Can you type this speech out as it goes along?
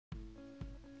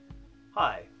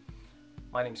Hi,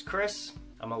 my name's Chris.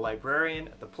 I'm a librarian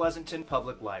at the Pleasanton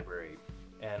Public Library,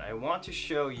 and I want to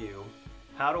show you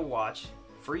how to watch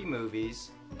free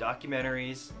movies,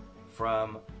 documentaries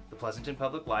from the Pleasanton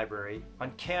Public Library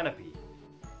on Kanopy.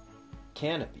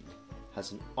 Kanopy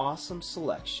has an awesome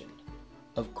selection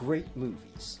of great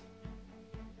movies,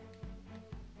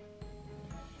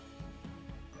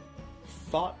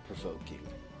 thought-provoking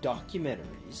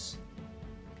documentaries,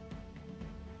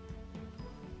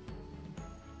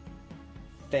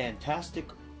 fantastic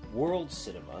world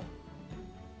cinema,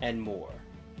 and more.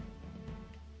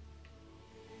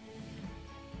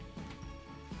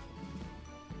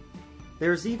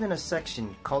 There's even a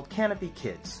section called Kanopy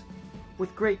Kids,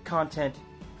 with great content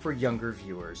for younger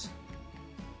viewers.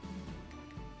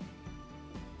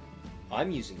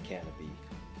 I'm using Kanopy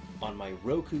on my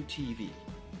Roku TV,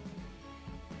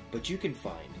 but you can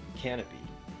find Kanopy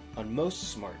on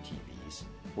most smart TVs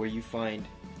where you find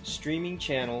streaming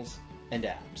channels and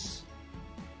apps.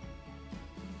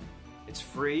 It's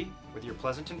free with your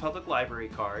Pleasanton Public Library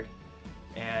card,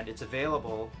 and it's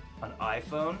available on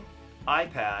iPhone,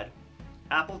 iPad,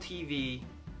 Apple TV,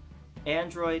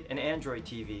 Android and Android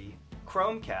TV,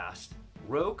 Chromecast,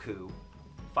 Roku,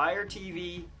 Fire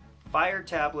TV, Fire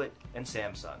Tablet, and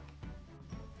Samsung.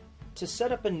 To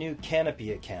set up a new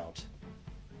Kanopy account,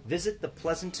 visit the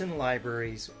Pleasanton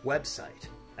Library's website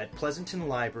at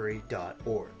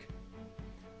pleasantonlibrary.org.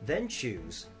 Then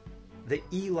choose the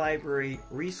eLibrary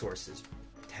Resources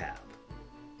tab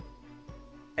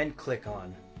and click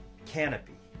on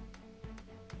Kanopy.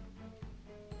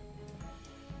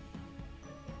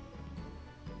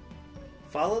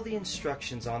 Follow the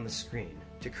instructions on the screen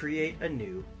to create a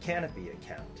new Kanopy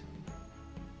account.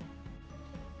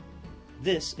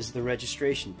 This is the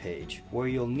registration page where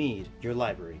you'll need your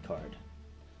library card.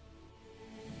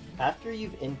 After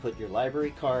you've input your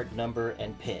library card number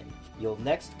and PIN, you'll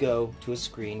next go to a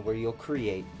screen where you'll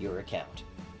create your account.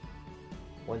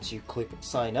 Once you click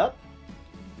Sign Up,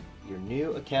 your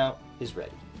new account is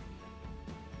ready.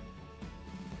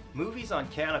 Movies on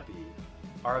Kanopy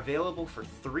are available for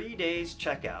 3 days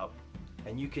checkout,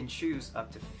 and you can choose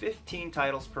up to 15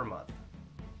 titles per month.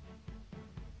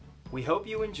 We hope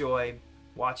you enjoy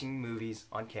watching movies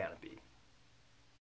on Kanopy.